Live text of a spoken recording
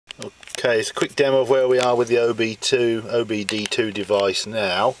Okay, it's a quick demo of where we are with the OBD2 device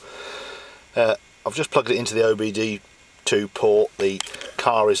now. I've just plugged it into the OBD2 port. The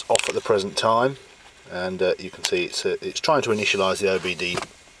car is off at the present time, and you can see it's trying to initialise the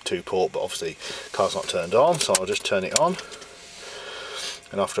OBD2 port, but obviously the car's not turned on, so I'll just turn it on.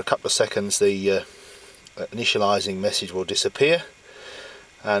 And after a couple of seconds the initialising message will disappear,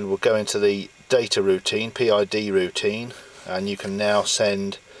 and we'll go into the data routine, PID routine, and you can now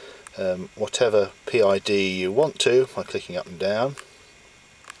send whatever PID you want to by clicking up and down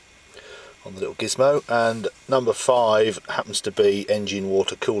on the little gizmo. And number 5 happens to be engine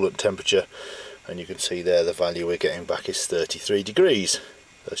water coolant temperature, and you can see there the value we're getting back is 33 degrees.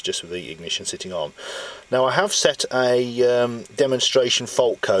 That's just with the ignition sitting on. Now I have set a demonstration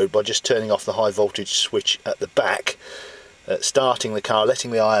fault code by just turning off the high voltage switch at the back, starting the car,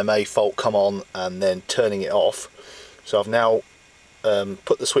 letting the IMA fault come on, and then turning it off. So I've now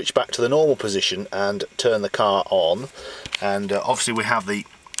put the switch back to the normal position and turn the car on, and obviously we have the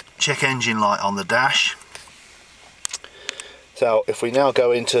check engine light on the dash. So if we now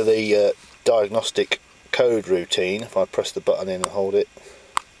go into the diagnostic code routine, if I press the button in and hold it,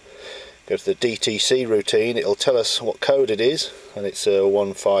 go to the DTC routine, it'll tell us what code it is, and it's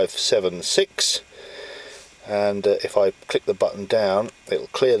 1576, and if I click the button down it'll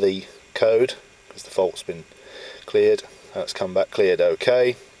clear the code because the fault's been cleared. That's come back cleared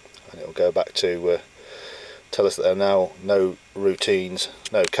OK, and it'll go back to tell us that there are now no routines,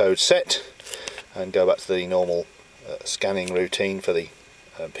 no code set, and go back to the normal scanning routine for the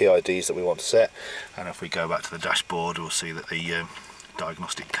PIDs that we want to set. And if we go back to the dashboard, we'll see that the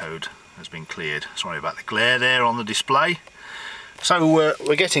diagnostic code has been cleared. Sorry about the glare there on the display. So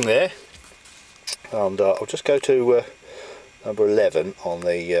we're getting there, and I'll just go to number 11 on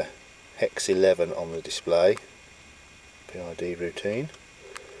the hex 11 on the display. PID routine.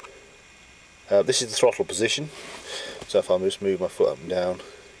 This is the throttle position, so if I just move my foot up and down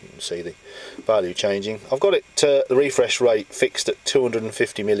you can see the value changing. I've got it the refresh rate fixed at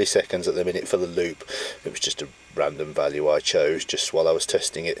 250 milliseconds at the minute for the loop. It was just a random value I chose just while I was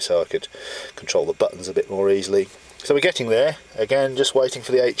testing it so I could control the buttons a bit more easily. So we're getting there. Again, just waiting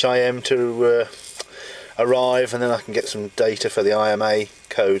for the HIM to arrive, and then I can get some data for the IMA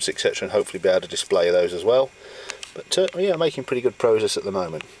codes, etc., and hopefully be able to display those as well. But yeah, making pretty good progress at the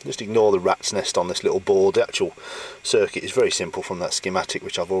moment. Just ignore the rat's nest on this little board. The actual circuit is very simple from that schematic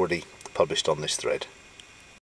which I've already published on this thread.